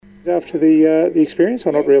After the experience,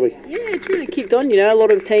 or not really? Yeah, it's really kicked on. A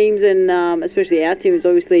lot of teams, and especially our team, has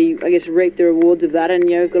obviously, I guess, reaped the rewards of that. And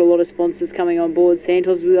we've got a lot of sponsors coming on board.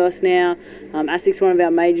 Santos is with us now. ASIC's one of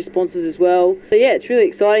our major sponsors as well. So yeah, it's really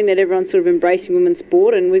exciting that everyone's sort of embracing women's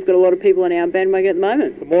sport, and we've got a lot of people on our bandwagon at the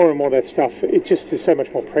moment. The more and more that stuff, it just is so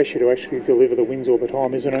much more pressure to actually deliver the wins all the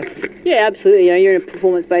time, isn't it? Yeah, absolutely. You're in a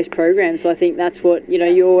performance-based program, so I think that's what,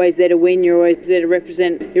 you're always there to win. You're always there to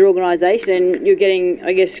represent your organisation, and you're getting,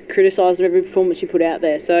 I guess, criticised of every performance you put out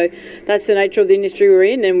there. So that's the nature of the industry we're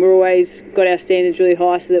in, and we're always got our standards really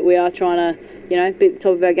high so that we are trying to, be at the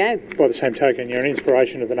top of our game. By the same token, you're an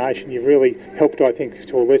inspiration to the nation. You've really helped, I think,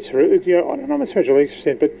 to a lesser, not so much a lesser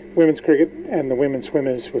extent, but women's cricket and the women's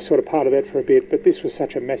swimmers were sort of part of that for a bit. But this was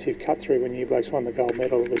such a massive cut through when you blokes won the gold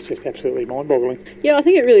medal. It was just absolutely mind-boggling. Yeah, I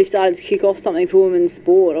think it really started to kick off something for women's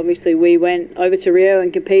sport. Obviously, we went over to Rio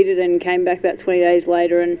and competed and came back about 20 days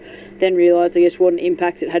later, and then realised, I guess, what an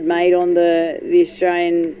impact it had made on the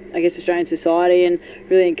Australian society, and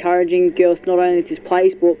really encouraging girls not only to play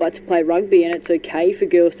sport but to play rugby, and it's okay for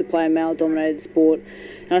girls to play a male-dominated sport.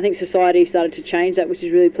 And I think society started to change that, which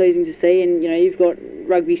is really pleasing to see. And you've got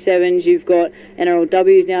rugby sevens, you've got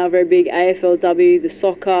NRLWs now, very big, AFLW, the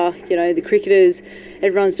soccer, the cricketers.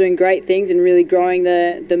 Everyone's doing great things and really growing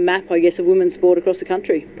the map, I guess, of women's sport across the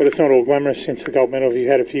country. But it's not all glamorous since the gold medal. You've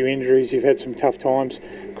had a few injuries, you've had some tough times,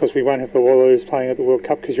 because we won't have the Wallaroos playing at the World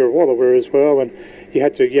Cup because you're a Wallaroo as well, and you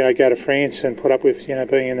had to go to France and put up with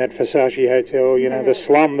being in that Versace hotel, the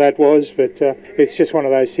slum that was. But it's just one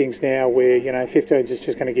of those things now where 15s is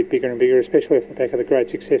just going to get bigger and bigger, especially off the back of the great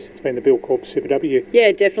success that's been the Bill Corp Super W.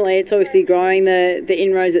 Yeah, definitely. It's obviously growing. The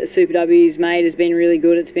inroads that the Super W's made has been really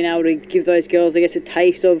good. It's been able to give those girls, I guess, a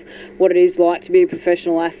taste of what it is like to be a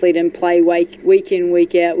professional athlete and play week in,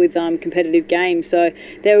 week out with competitive games. So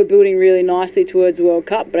they were building really nicely towards the World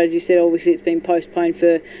Cup, but as you said, obviously it's been postponed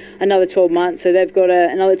for another 12 months, so they've got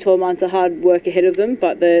another 12 months of hard work ahead of them,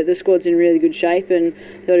 but the squad's in really good shape, and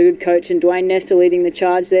they've got a good coach in Dwayne Nestor leading the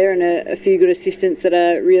charge there, and a few good assistants that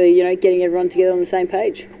are really getting everyone together on the same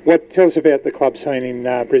page. Tell us about the club scene in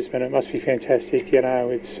Brisbane. It must be fantastic.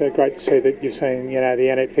 It's great to see that you've seen the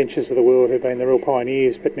Annette Ventures of the world who've been the real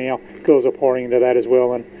pioneers, but now girls are pouring into that as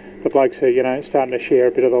well, and the blokes are starting to share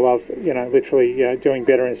a bit of the love, literally doing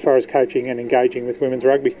better as far as coaching and engaging with women's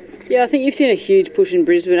rugby. Yeah, I think you've seen a huge push in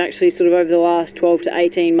Brisbane actually sort of over the last 12 to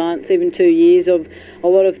 18 months, even 2 years, of a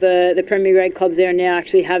lot of the Premier Grade clubs there are now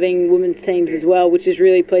actually having women's teams as well, which is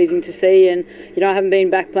really pleasing to see. And, I haven't been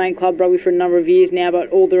back playing club rugby for a number of years now, but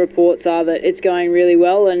all the reports are that it's going really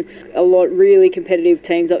well, and a lot really competitive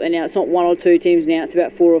teams up there now. It's not one or two teams now, it's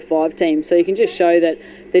about 4 or 5 teams. So you can just show that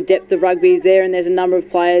the depth of rugby is there, and there's a number of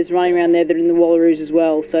players running around there that are in the Wallaroos as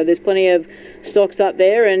well. So there's plenty of stocks up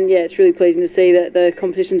there, and yeah, it's really pleasing to see that the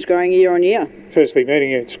competition's growing year on year. Firstly,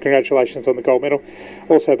 meeting you, congratulations on the gold medal.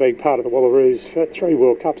 Also being part of the Wallaroos for 3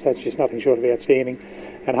 World Cups, that's just nothing short of outstanding.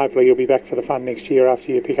 And hopefully you'll be back for the fun next year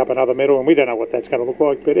after you pick up another medal. And we don't know what that's going to look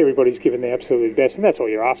like, but everybody's given their absolute best, and that's all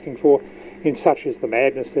you're asking for in such as the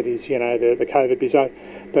madness that is, the COVID bizzo.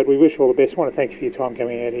 But we wish you all the best. I want to thank you for your time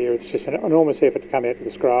coming out here. It's just an enormous effort to come out to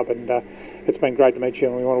the scrub, and it's been great to meet you,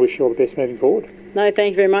 and we want to wish you all the best moving forward. No,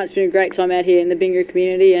 thank you very much. It's been a great time out here in the Bingara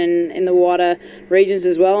community and in the wider regions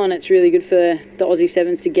as well, and it's really good for the Aussie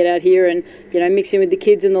Sevens to get out here and mix in with the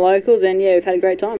kids and the locals, and yeah, we've had a great time.